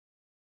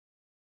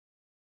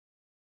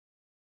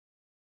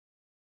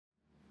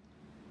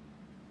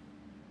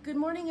Good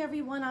morning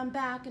everyone, I'm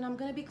back and I'm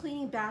going to be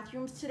cleaning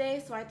bathrooms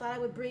today, so I thought I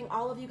would bring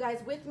all of you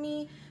guys with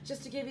me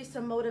just to give you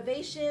some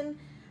motivation.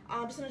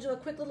 I'm just going to do a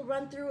quick little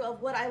run through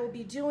of what I will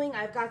be doing.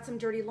 I've got some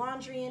dirty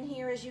laundry in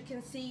here, as you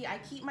can see. I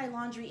keep my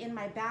laundry in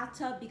my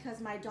bathtub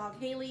because my dog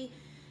Haley,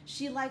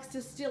 she likes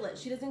to steal it.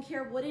 She doesn't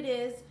care what it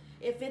is.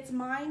 If it's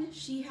mine,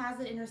 she has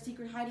it in her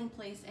secret hiding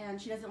place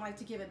and she doesn't like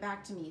to give it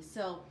back to me.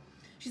 So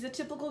she's a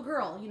typical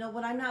girl. You know,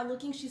 when I'm not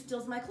looking, she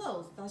steals my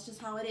clothes. That's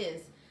just how it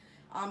is.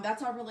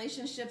 That's our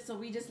relationship, so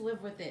we just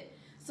live with it.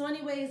 So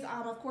anyways,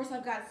 of course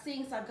I've got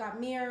sinks, I've got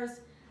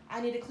mirrors.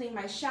 I need to clean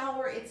my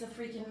shower. It's a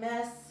freaking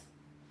mess.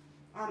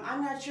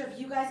 I'm not sure if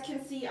you guys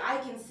can see. I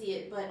can see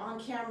it, but on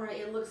camera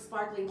it looks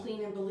sparkling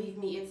clean, and believe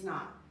me, it's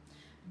not.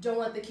 Don't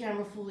let the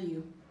camera fool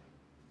you.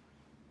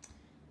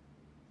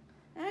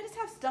 And I just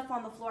have stuff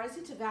on the floor. I just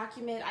need to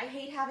vacuum it. I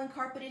hate having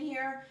carpet in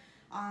here,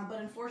 but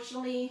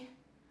unfortunately,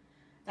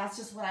 that's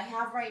just what I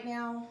have right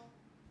now.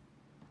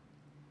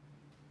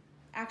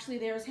 Actually,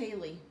 there's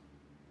Haley.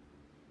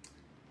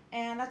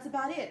 And that's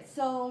about it.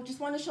 So just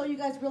wanted to show you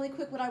guys really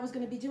quick what I was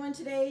going to be doing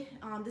today.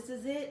 This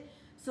is it.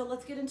 So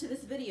let's get into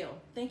this video.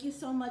 Thank you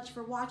so much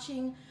for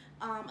watching.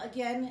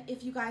 Again,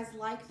 if you guys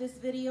like this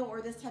video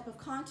or this type of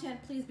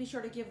content, please be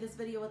sure to give this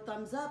video a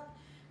thumbs up,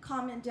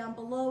 comment down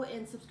below,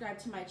 and subscribe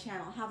to my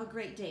channel. Have a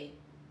great day.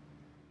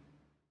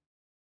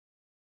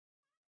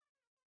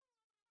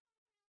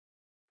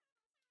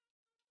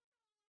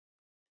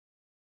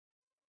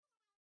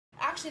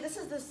 Actually, this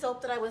is the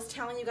soap that I was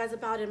telling you guys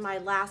about in my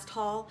last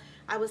haul.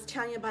 I was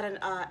telling you about an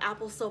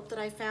apple soap that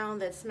I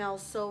found that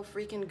smells so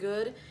freaking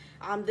good.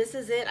 This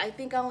is it. I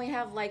think I only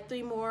have like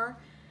 3 more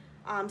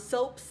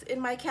soaps in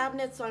my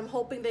cabinet, so I'm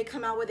hoping they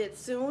come out with it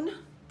soon.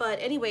 But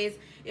anyways,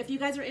 if you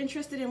guys are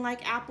interested in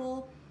like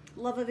apple,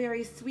 love a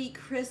very sweet,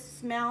 crisp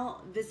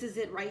smell, this is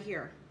it right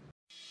here.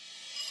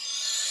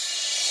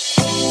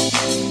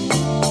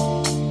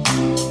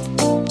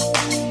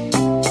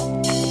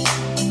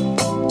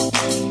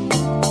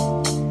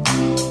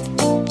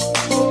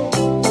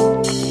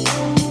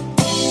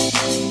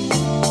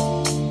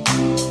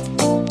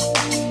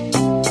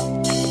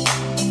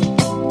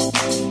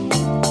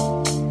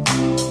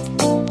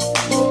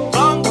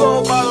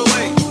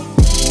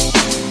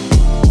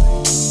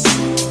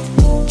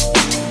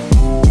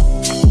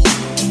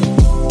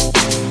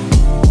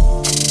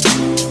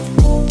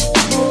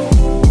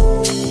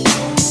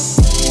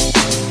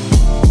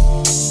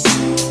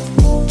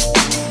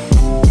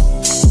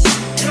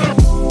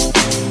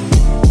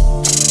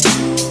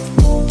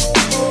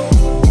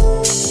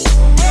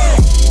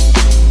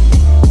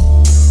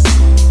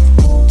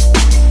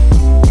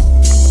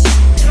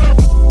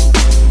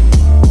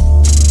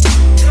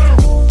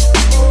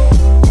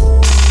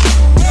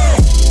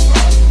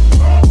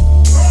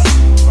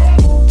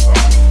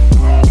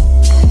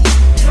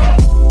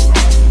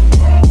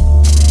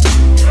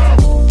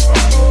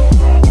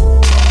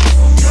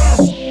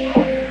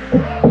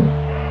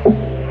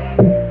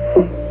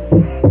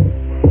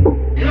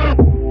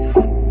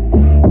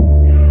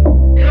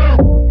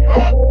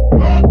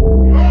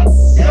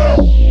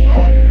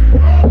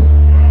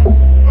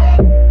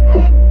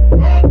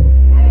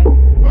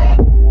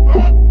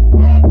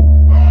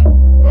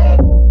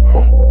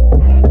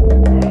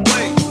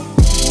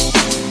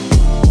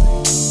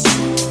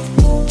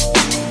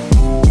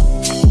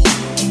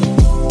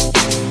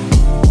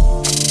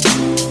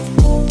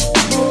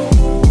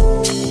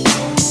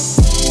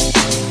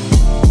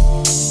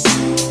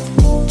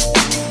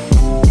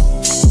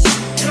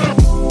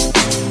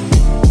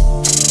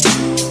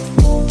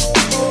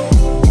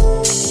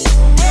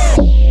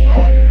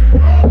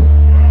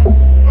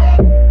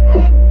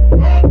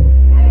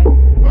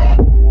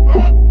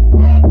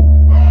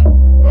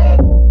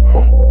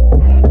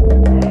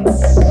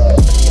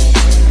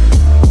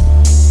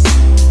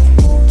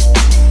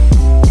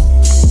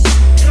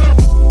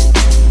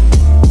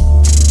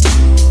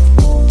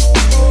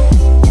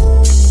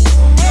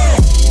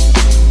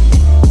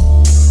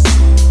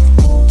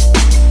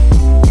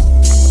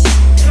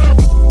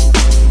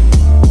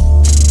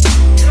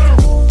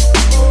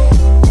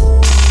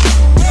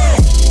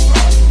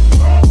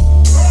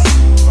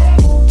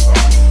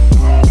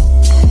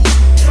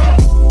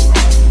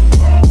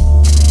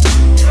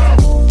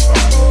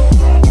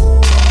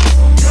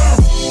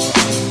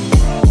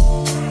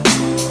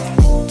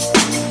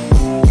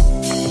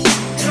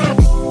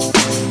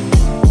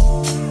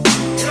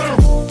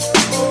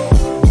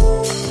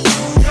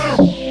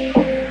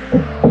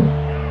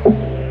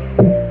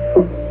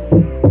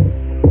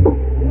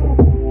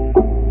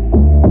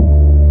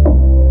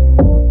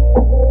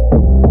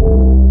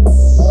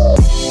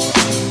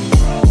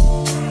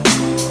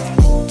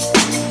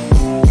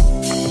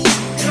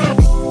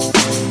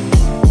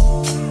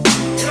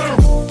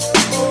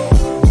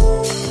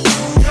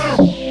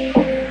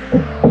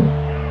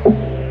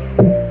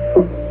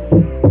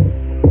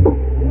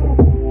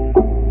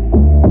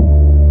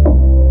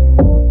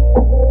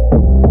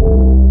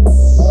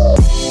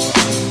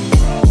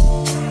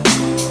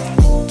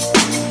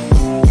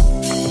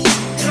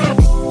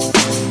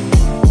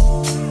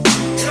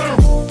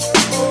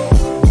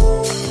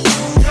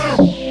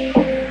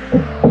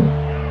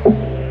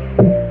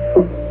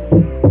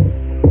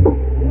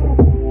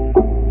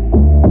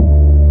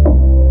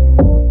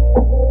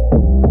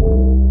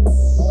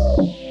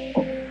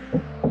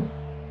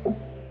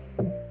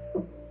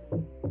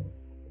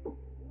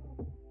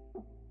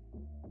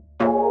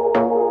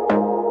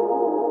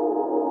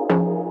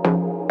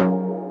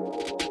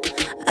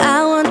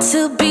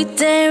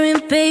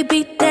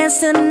 baby,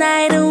 dance the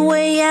night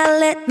away. I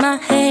let my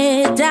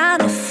head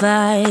down if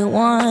I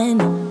won.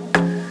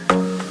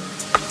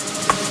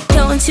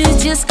 Don't you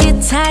just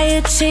get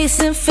tired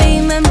chasing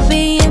fame and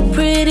being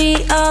pretty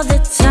all the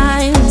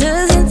time?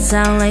 Doesn't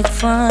sound like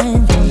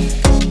fun.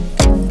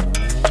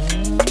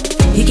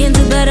 You can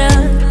do better.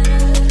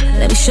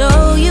 Let me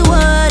show you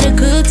what a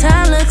good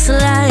time looks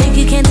like.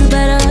 You can do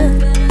better,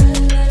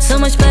 so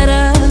much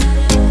better.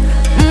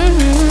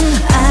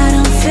 I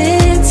don't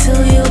fit into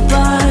your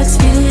box.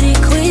 Beauty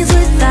queens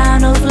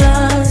without no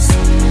flaws.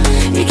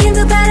 You can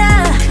do better.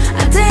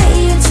 I dare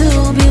you to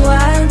be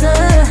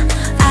wilder.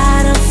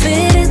 I don't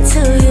fit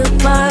into your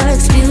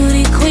box.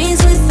 Beauty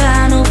queens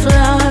without no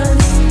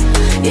flaws.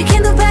 You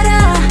can do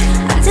better.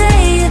 I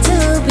dare you to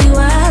be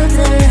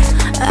wilder.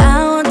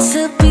 I want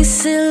to be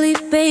silly,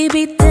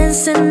 baby,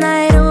 dance the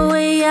night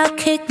away. I'll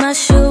kick my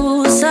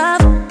shoes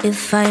off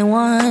if I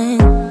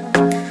want.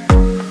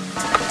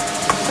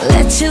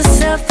 Let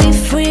yourself be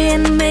free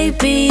and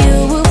maybe you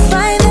will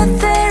find that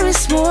there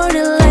is more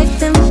to life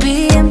than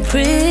being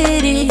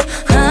pretty.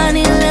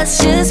 Honey, let's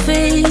just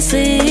face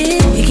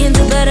it. You can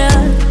do better.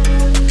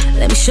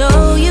 Let me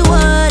show you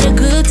what a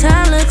good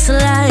time looks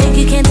like.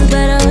 You can do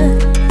better,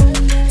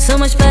 so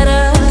much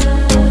better.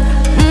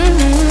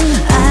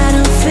 I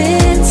don't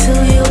fit into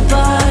your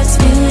box.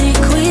 Beauty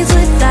queens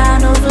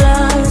without no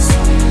flaws.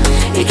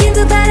 You can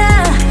do better.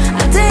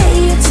 I dare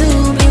you to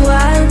be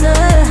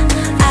wilder.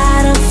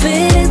 I don't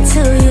fit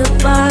into your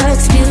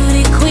box.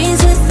 Beauty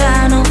queens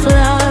without no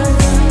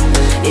flaws.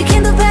 You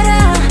can do better.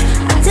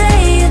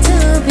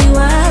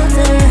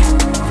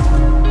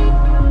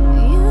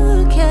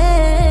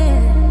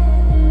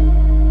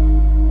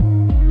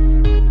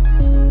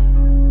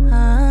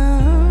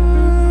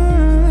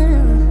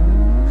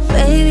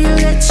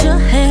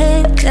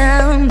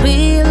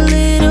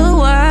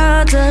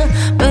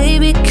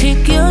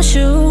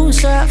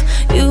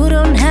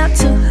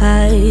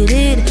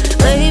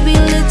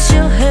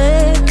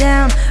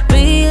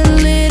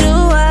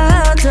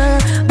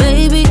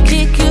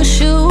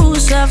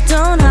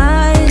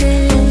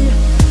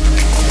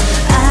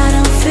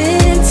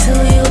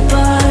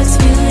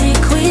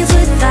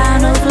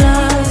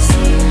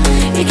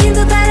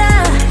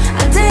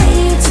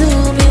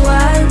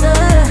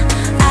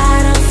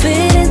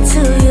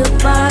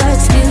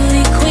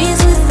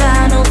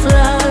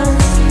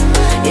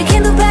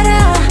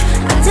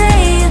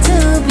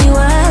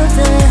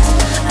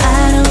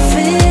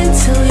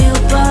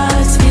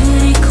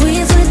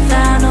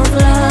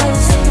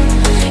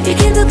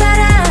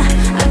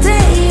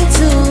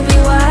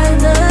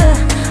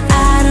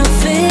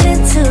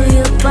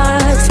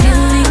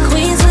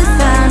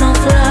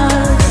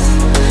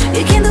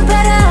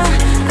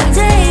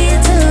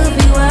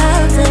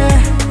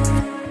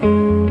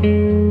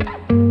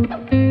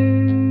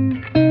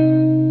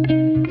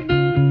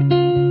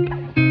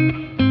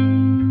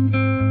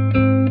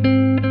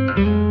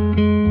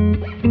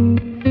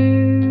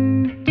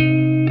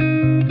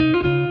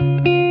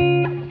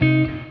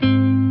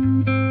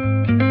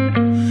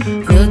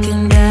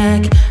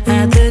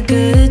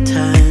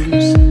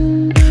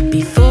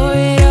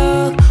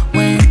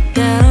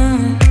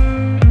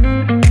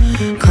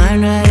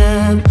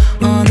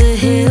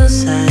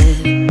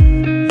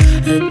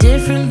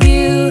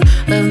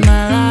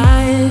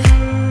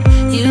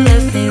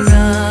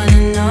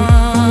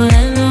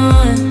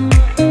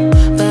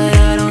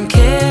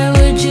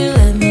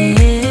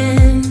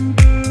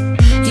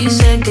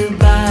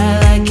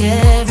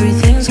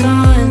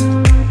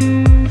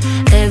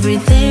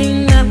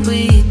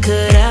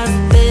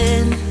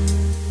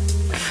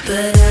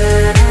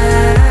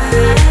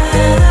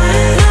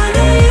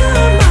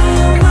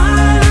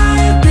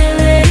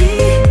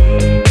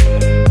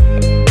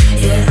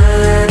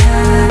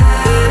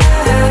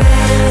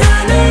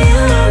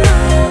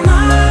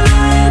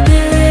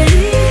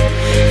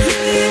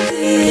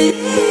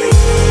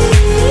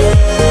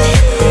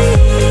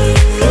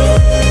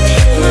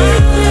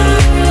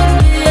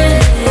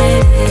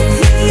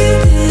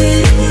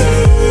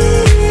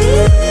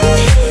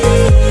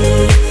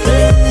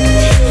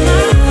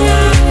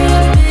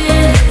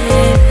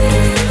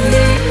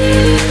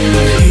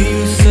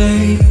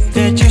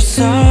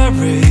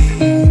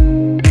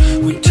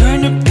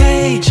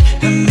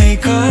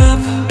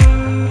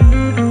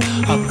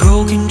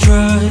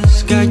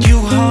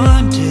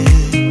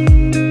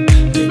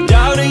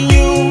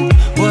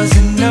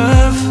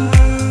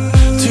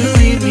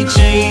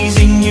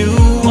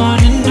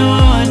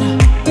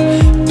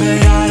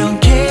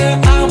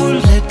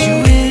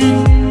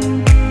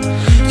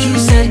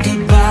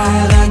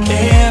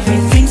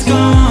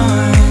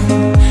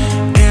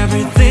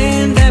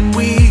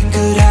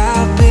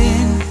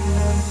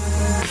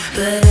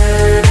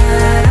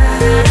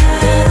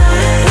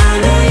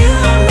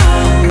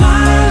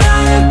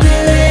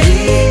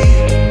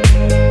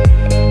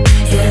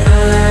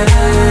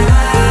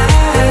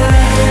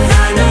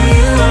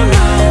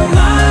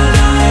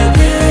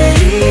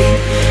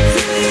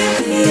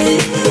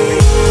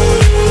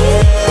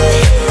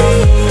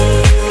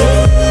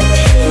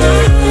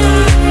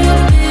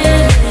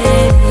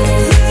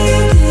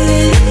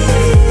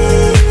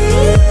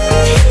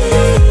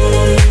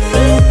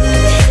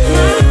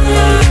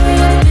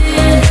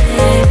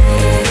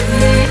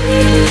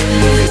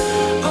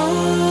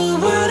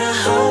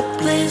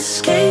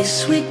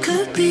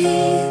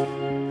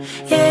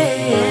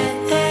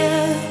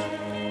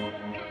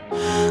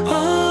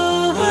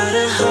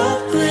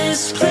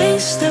 hopeless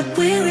place that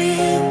we're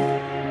in,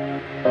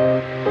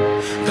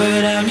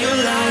 but I'm your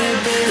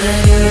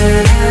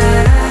liability.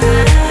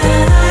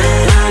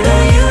 I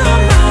know you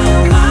are my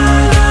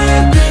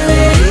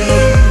liability.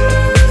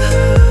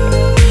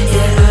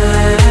 Yeah,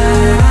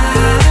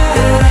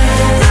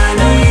 I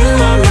know you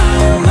are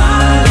my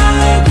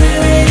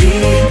liability.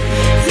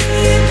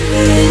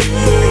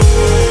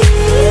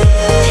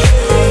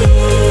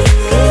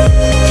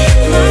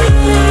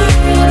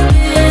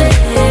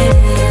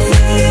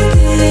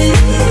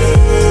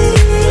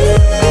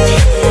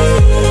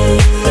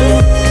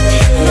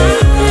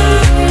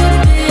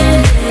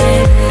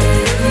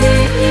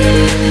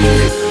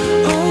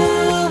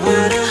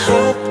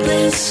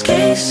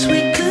 Case we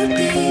could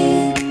be,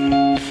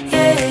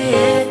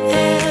 yeah.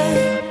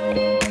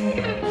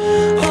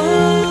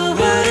 Oh,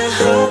 what a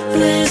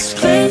hopeless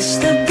place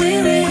that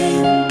we're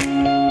in,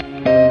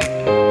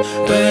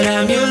 but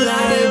I'm your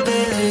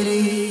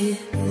liability.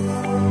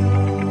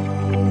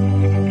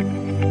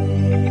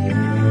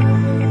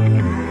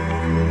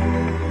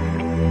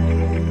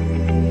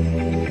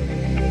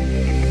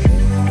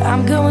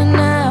 I'm going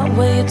out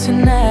with you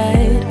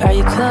tonight. Are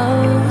you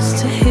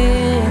close to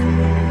here?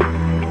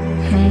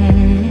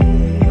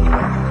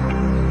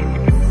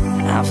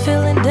 I'm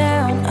feeling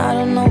down, I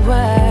don't know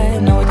why.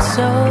 No, it's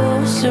so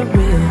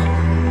surreal.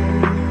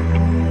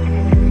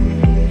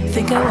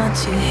 Think I want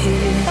you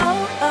here.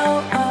 Oh,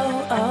 oh,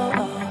 oh, oh,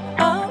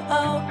 oh, oh,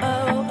 oh,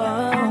 oh,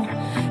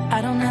 oh.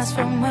 I don't ask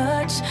for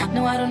much,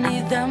 no, I don't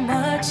need that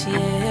much,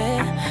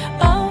 yeah.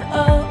 Oh,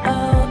 oh,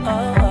 oh,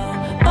 oh,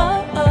 oh,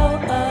 oh,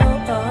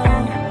 oh, oh.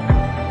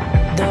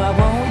 Though I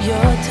want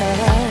your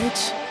touch,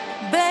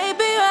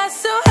 baby, you're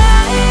so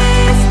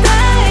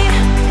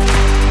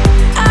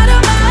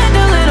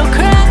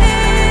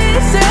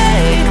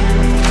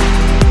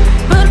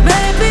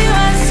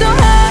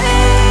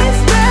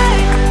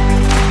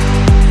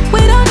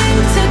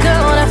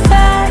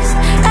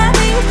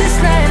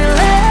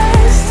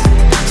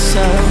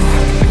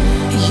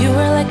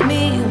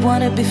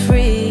wanna be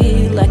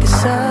free like a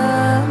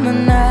summer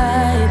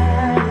night.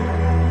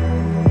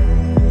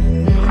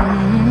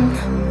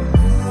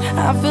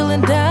 I'm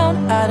feeling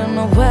down, I don't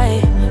know why.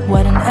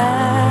 What an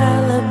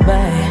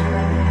alibi,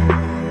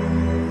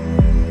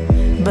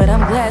 but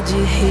I'm glad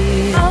you're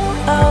here. Oh,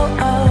 oh,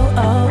 oh,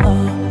 oh,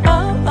 oh,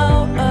 oh,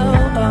 oh,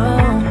 oh,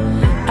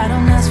 oh. I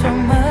don't ask for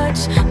much,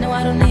 no,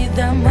 I don't need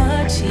that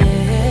much,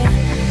 yeah.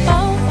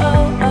 Oh,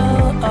 oh, oh,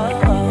 oh,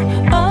 oh,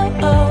 oh,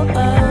 oh,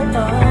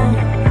 oh, oh.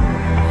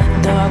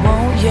 Though I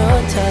want your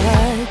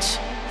touch,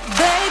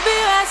 baby,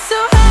 you're so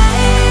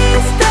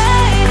hasty.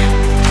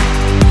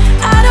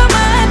 I don't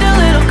mind a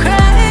little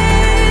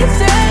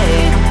crazy,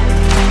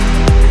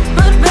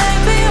 but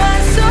baby,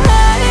 you're so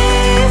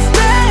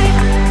hasty.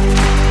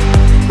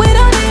 We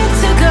don't need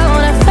to go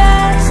that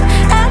fast.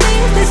 I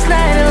need this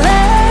night to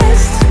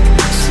last.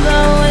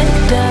 Slow it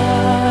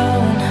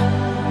down,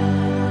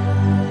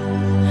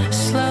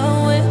 slow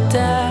it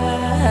down,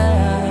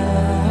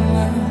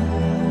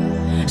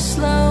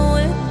 slow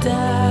it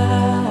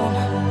down,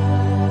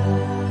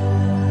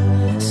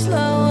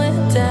 slow it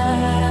down.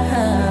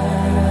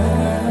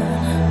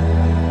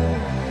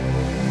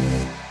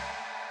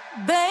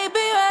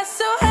 Baby, you're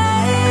so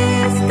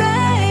hasty.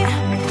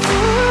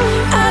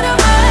 I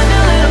don't mind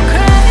a little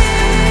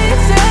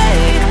crazy,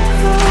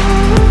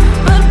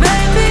 but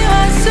baby,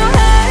 you're so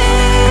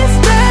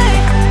hasty.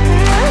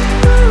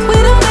 We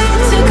don't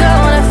need to go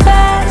that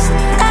fast.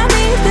 I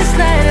need this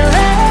night to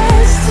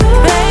last.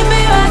 Baby,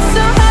 you're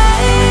so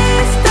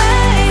hasty.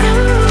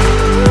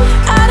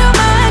 I don't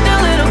mind a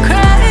little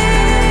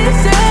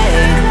crazy,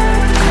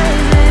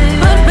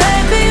 but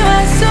baby,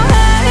 you're so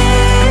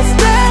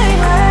hasty.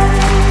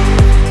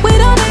 We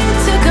don't need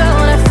to go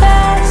that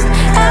fast.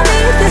 I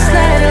need this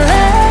night to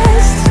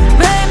last.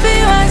 Baby,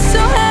 you're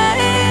so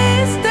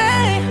hasty.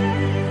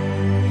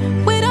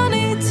 We don't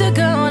need to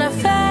go that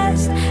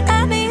fast.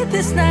 I need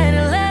this night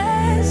to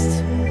last.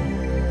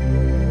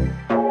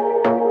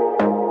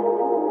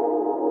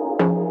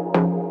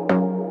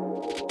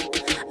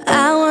 I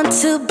want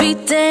to be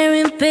there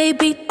and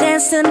baby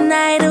dance the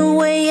night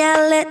away. I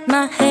let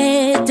my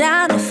head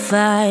down if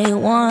I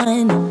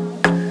won.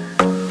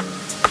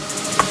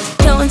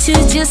 Don't you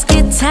just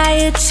get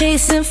tired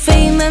chasing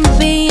fame and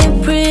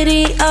being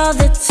pretty all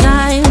the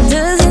time?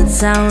 Doesn't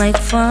sound like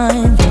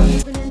fun.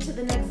 Moving into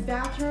the next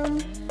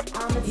bathroom.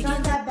 It's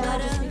not that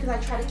bad just because I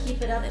try to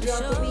keep it up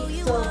throughout the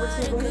week. So we're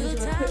just going to do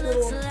a quick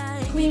little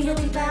clean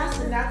really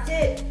fast and that's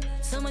it.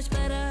 So much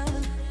better.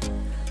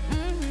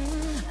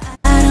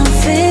 I don't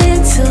fit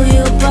into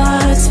your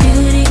box.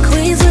 Beauty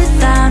queens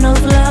without no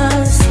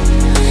flaws.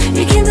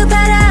 You can do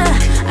better.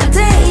 I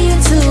dare you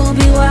to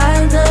be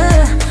wilder.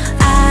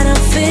 I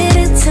don't fit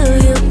into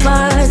your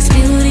box.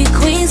 Beauty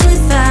queens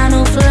without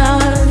no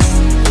flaws.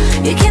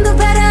 You can do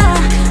better.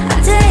 I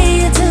dare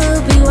you to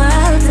be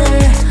wilder.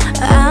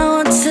 I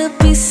want to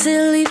be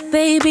silly,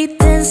 baby,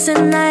 dance the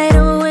night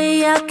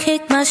away. I'll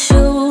kick my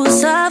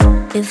shoes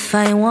off if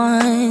I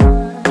want.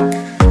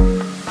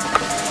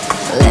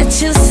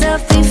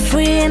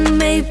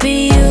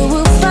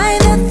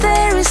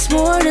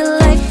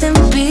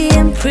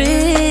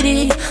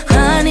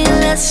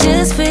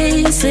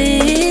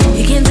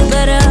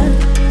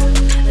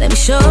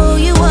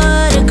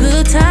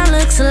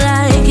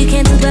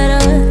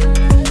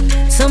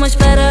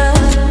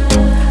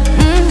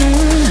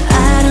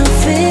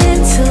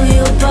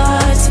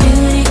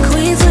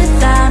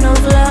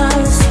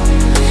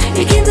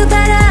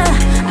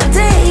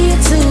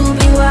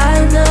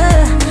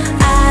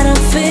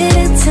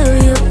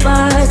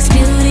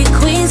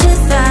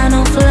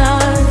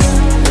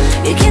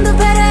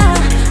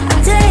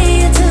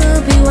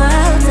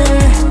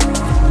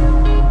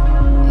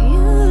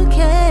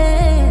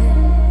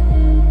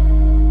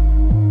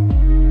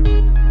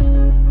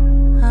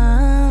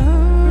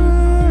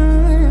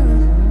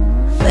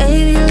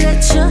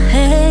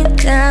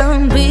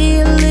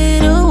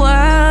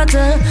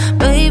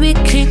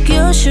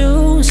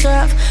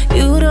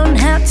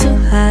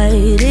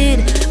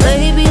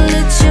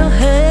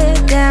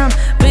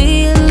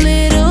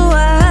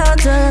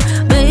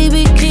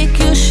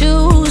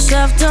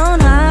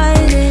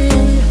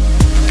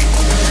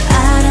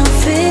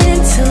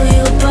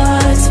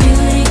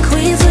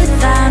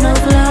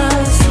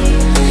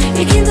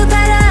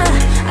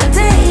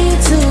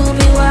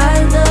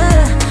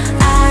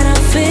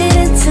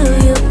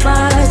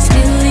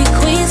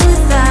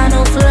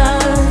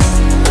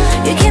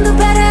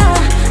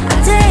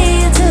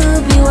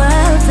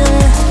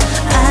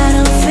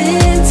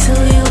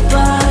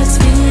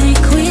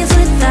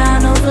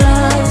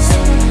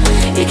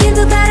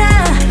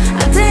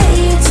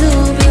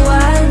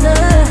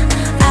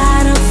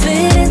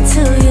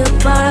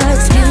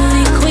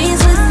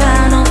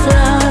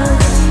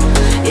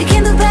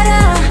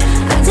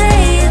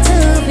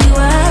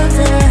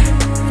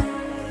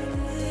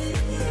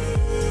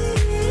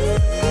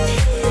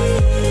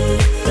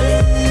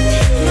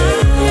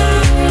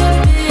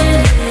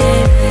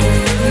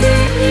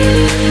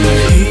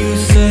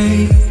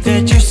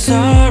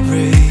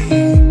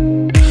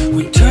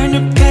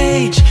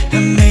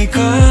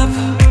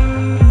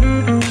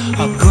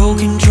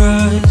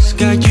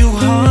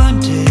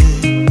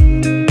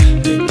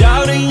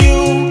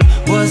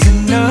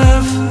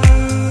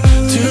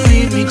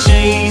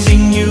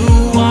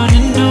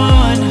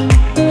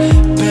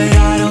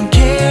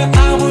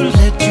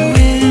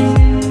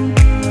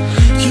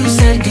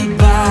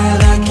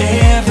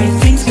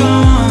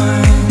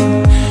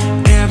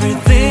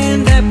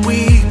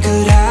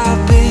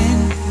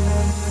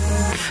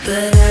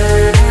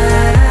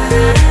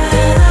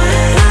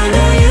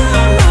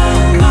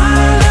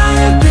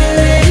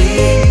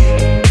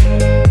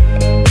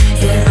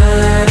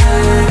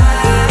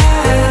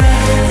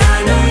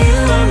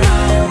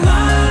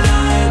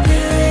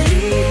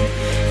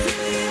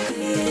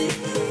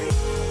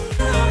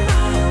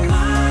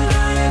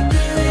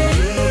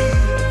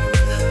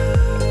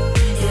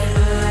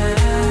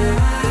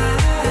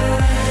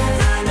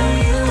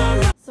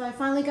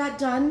 that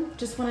done,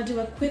 just want to do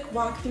a quick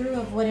walkthrough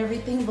of what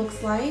everything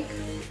looks like.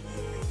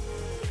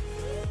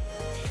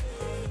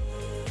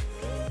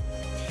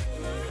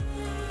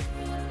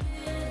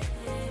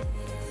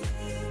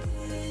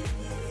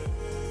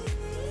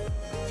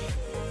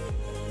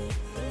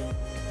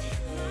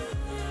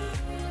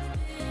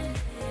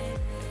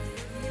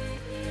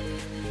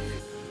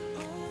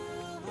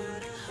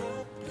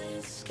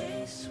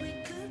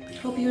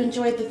 Hope you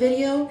enjoyed the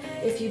video.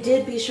 If you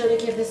did, be sure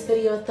to give this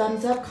video a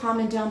thumbs up,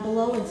 comment down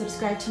below, and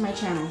subscribe to my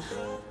channel.